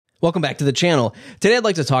Welcome back to the channel. Today I'd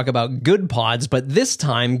like to talk about GoodPods, but this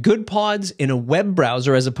time GoodPods in a web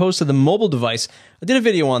browser as opposed to the mobile device. I did a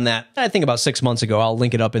video on that, I think about 6 months ago. I'll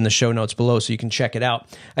link it up in the show notes below so you can check it out.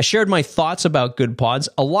 I shared my thoughts about GoodPods.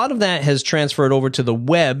 A lot of that has transferred over to the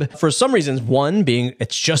web for some reasons. One being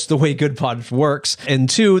it's just the way GoodPods works, and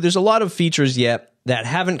two, there's a lot of features yet that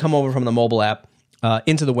haven't come over from the mobile app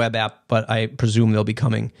into the web app, but I presume they'll be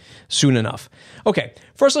coming soon enough. Okay,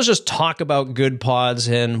 first let's just talk about GoodPods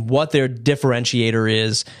and what their differentiator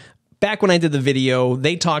is. Back when I did the video,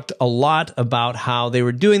 they talked a lot about how they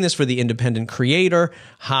were doing this for the independent creator,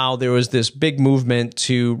 how there was this big movement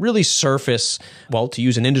to really surface, well, to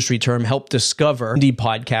use an industry term, help discover indie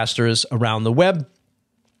podcasters around the web.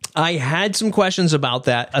 I had some questions about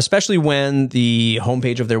that, especially when the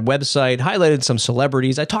homepage of their website highlighted some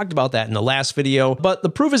celebrities. I talked about that in the last video, but the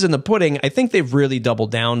proof is in the pudding. I think they've really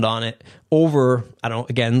doubled down on it over,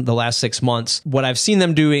 again, the last 6 months. What I've seen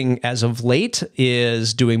them doing as of late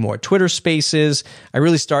is doing more Twitter Spaces. I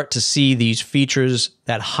really start to see these features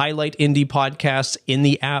that highlight indie podcasts in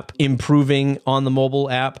the app improving on the mobile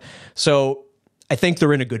app. So I think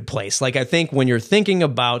they're in a good place. Like, I think when you're thinking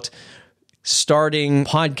about starting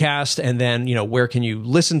podcast and then, where can you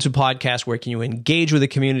listen to podcasts? Where can you engage with the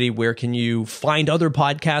community? Where can you find other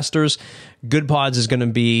podcasters? GoodPods is going to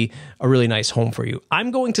be a really nice home for you. I'm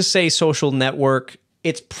going to say social network.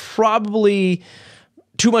 It's probably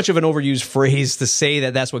too much of an overused phrase to say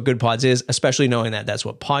that that's what GoodPods is, especially knowing that that's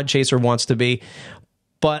what Podchaser wants to be.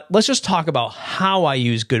 But let's just talk about how I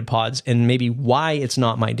use GoodPods and maybe why it's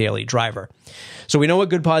not my daily driver. So we know what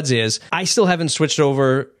GoodPods is. I still haven't switched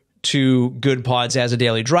over to GoodPods as a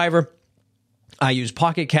daily driver. I use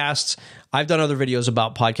Pocket Casts. I've done other videos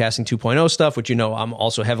about podcasting 2.0 stuff, which I'm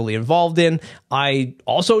also heavily involved in. I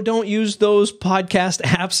also don't use those podcast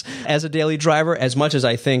apps as a daily driver as much as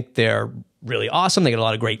I think they're really awesome. They get a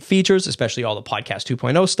lot of great features, especially all the Podcast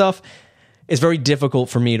 2.0 stuff. It's very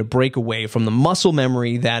difficult for me to break away from the muscle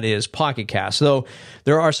memory that is Pocket Casts, though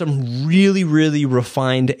there are some really, really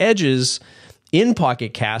refined edges in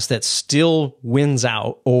Pocket Cast that still wins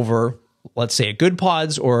out over, let's say, a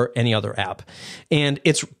GoodPods or any other app. And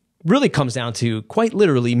it's really comes down to quite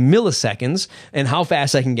literally milliseconds and how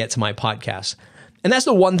fast I can get to my podcast. And that's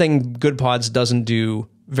the one thing GoodPods doesn't do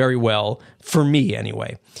very well, for me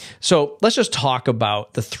anyway. So let's just talk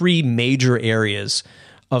about the three major areas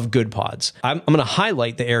of GoodPods. I'm going to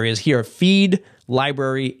highlight the areas here: feed,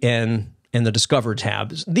 library, and the Discover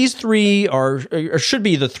tabs. These three should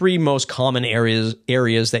be the three most common areas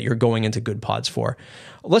that you're going into GoodPods for.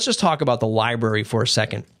 Let's just talk about the library for a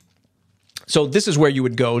second. So this is where you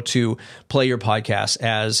would go to play your podcast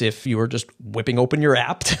as if you were just whipping open your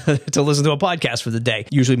app to listen to a podcast for the day.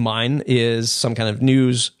 Usually mine is some kind of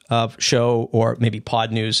news show or maybe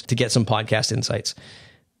pod news to get some podcast insights.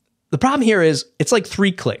 The problem here is it's like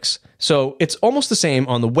 3 clicks. So it's almost the same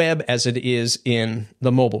on the web as it is in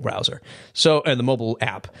the mobile browser. So, the mobile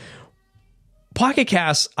app. Pocket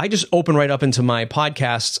Casts, I just open right up into my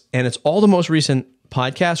podcasts and it's all the most recent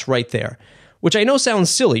podcasts right there, which I know sounds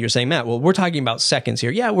silly. You're saying, Matt, well, we're talking about seconds here.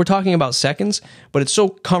 Yeah, we're talking about seconds, but it's so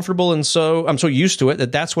comfortable and I'm so used to it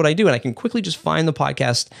that that's what I do. And I can quickly just find the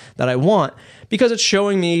podcast that I want because it's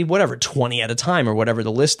showing me whatever, 20 at a time or whatever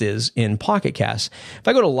the list is in Pocket Casts. If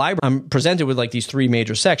I go to library, I'm presented with like these 3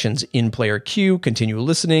 major sections: in player queue, continue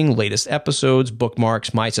listening, latest episodes,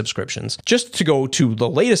 bookmarks, my subscriptions. Just to go to the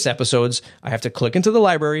latest episodes, I have to click into the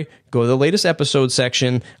library, go to the latest episode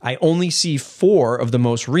section. I only see 4 of the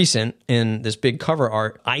most recent in this big cover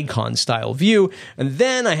art icon style view. And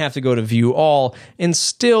then I have to go to view all, and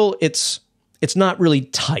still it's not really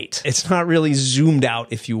tight. It's not really zoomed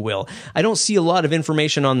out, if you will. I don't see a lot of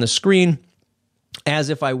information on the screen as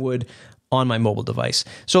if I would on my mobile device.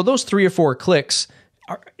 So those 3 or 4 clicks,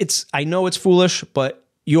 I know it's foolish, but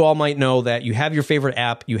you all might know that you have your favorite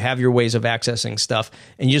app, you have your ways of accessing stuff,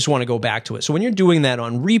 and you just want to go back to it. So when you're doing that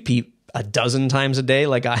on repeat a dozen times a day,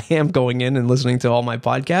 like I am going in and listening to all my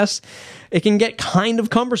podcasts, it can get kind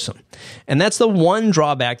of cumbersome. And that's the one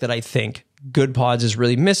drawback that I think GoodPods is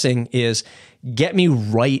really missing, is get me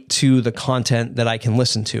right to the content that I can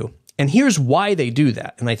listen to. And here's why they do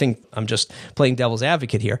that. And I think I'm just playing devil's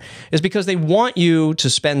advocate here, is because they want you to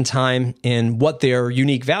spend time in what their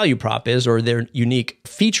unique value prop is, or their unique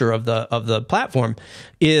feature of the platform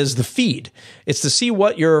is the feed. It's to see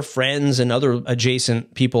what your friends and other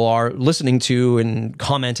adjacent people are listening to and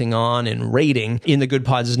commenting on and rating in the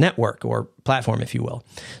GoodPods network or platform, if you will.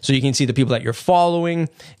 So you can see the people that you're following,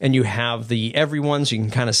 and you have the everyone, so you can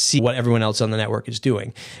kind of see what everyone else on the network is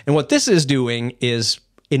doing. And what this is doing is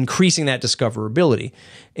increasing that discoverability.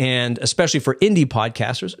 And especially for indie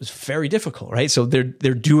podcasters, it's very difficult, right? So they're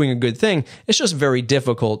doing a good thing. It's just very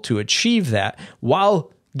difficult to achieve that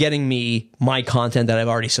while getting me my content that I've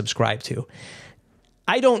already subscribed to.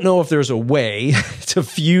 I don't know if there's a way to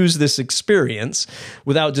fuse this experience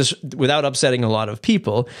without upsetting a lot of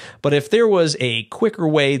people, but if there was a quicker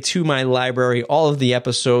way to my library, all of the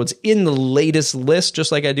episodes in the latest list,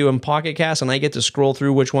 just like I do in Pocket Cast, and I get to scroll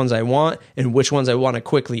through which ones I want and which ones I want to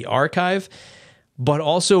quickly archive, but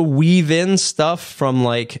also weave in stuff from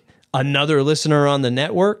like another listener on the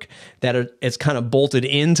network that it's kind of bolted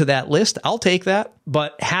into that list, I'll take that.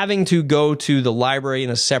 But having to go to the library in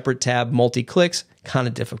a separate tab, multi-clicks, kind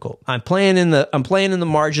of difficult. I'm playing in the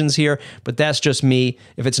margins here, but that's just me.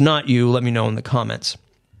 If it's not you, let me know in the comments.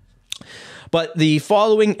 But the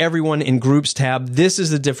following everyone in groups tab, this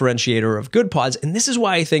is the differentiator of GoodPods, and this is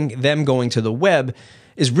why I think them going to the web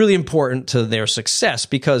is really important to their success,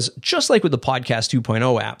 because just like with the Podcast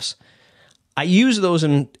 2.0 apps, I use those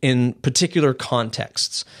in particular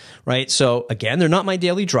contexts, right? So again, they're not my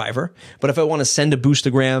daily driver, but if I want to send a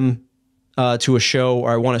boostagram to a show,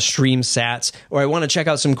 or I want to stream sats, or I want to check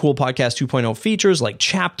out some cool Podcast 2.0 features like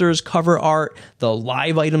chapters, cover art, the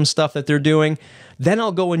live item stuff that they're doing, then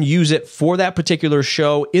I'll go and use it for that particular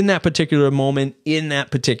show, in that particular moment, in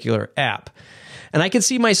that particular app. And I can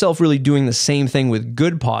see myself really doing the same thing with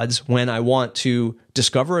GoodPods when I want to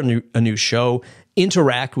discover a new show,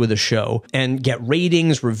 interact with a show, and get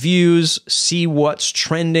ratings, reviews, see what's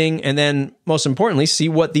trending, and then most importantly, see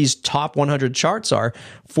what these top 100 charts are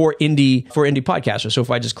for indie podcasters. So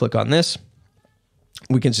if I just click on this,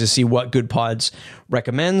 we can just see what GoodPods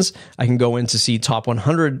recommends. I can go in to see top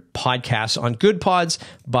 100 podcasts on GoodPods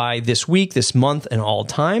by this week, this month, and all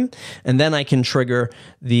time. And then I can trigger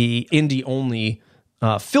the indie-only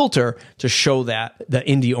filter to show that the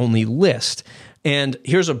indie-only list. And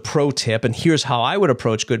here's a pro tip, and here's how I would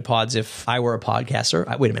approach GoodPods if I were a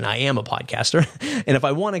podcaster. Wait a minute, I am a podcaster. And if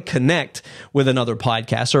I want to connect with another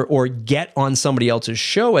podcaster or get on somebody else's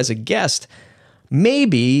show as a guest,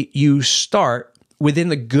 maybe you start within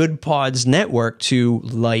the GoodPods network to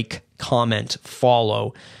like, comment,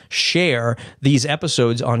 follow, share these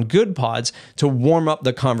episodes on GoodPods to warm up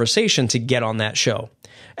the conversation to get on that show.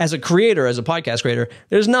 As a creator, as a podcast creator,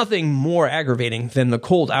 there's nothing more aggravating than the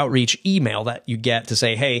cold outreach email that you get to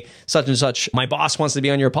say, hey, such and such, my boss wants to be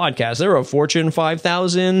on your podcast. They're a Fortune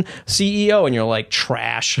 5,000 CEO. And you're like,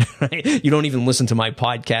 trash, right? You don't even listen to my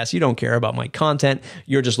podcast. You don't care about my content.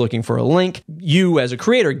 You're just looking for a link. You, as a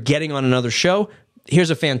creator, getting on another show,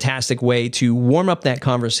 here's a fantastic way to warm up that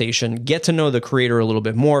conversation, get to know the creator a little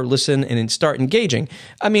bit more, listen, and start engaging.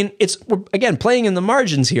 I mean, we're, again, playing in the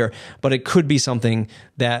margins here, but it could be something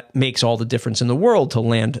that makes all the difference in the world to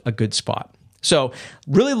land a good spot. So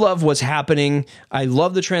really love what's happening. I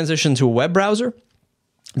love the transition to a web browser,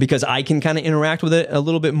 because I can kind of interact with it a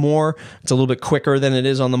little bit more. It's a little bit quicker than it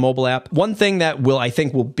is on the mobile app. One thing that I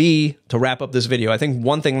think will be, to wrap up this video, I think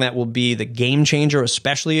one thing that will be the game changer,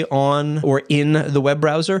 especially on or in the web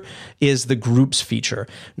browser, is the groups feature.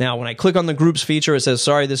 Now, when I click on the groups feature, it says,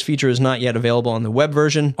 sorry, this feature is not yet available on the web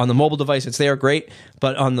version. On the mobile device, it's there, great.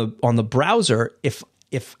 But on the browser,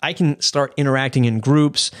 if I can start interacting in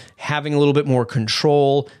groups, having a little bit more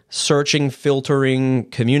control, searching, filtering,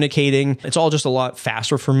 communicating, it's all just a lot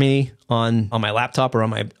faster for me on my laptop or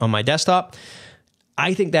on my desktop.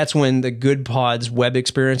 I think that's when the GoodPods web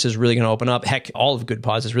experience is really going to open up. Heck, all of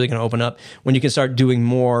GoodPods is really going to open up when you can start doing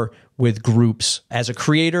more with groups as a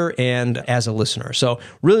creator and as a listener. So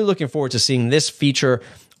really looking forward to seeing this feature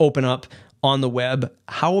open up on the web.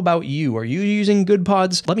 How about you? Are you using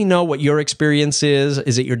GoodPods? Let me know what your experience is.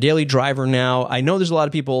 Is it your daily driver now? I know there's a lot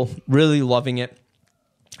of people really loving it.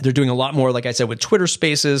 They're doing a lot more, like I said, with Twitter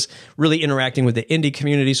Spaces, really interacting with the indie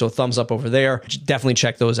community, so thumbs up over there. Definitely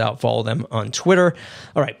check those out. Follow them on Twitter.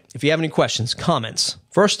 All right, if you have any questions, comments,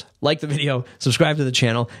 first, like the video, subscribe to the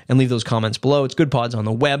channel, and leave those comments below. It's GoodPods on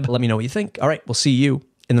the web. Let me know what you think. All right, we'll see you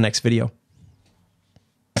in the next video.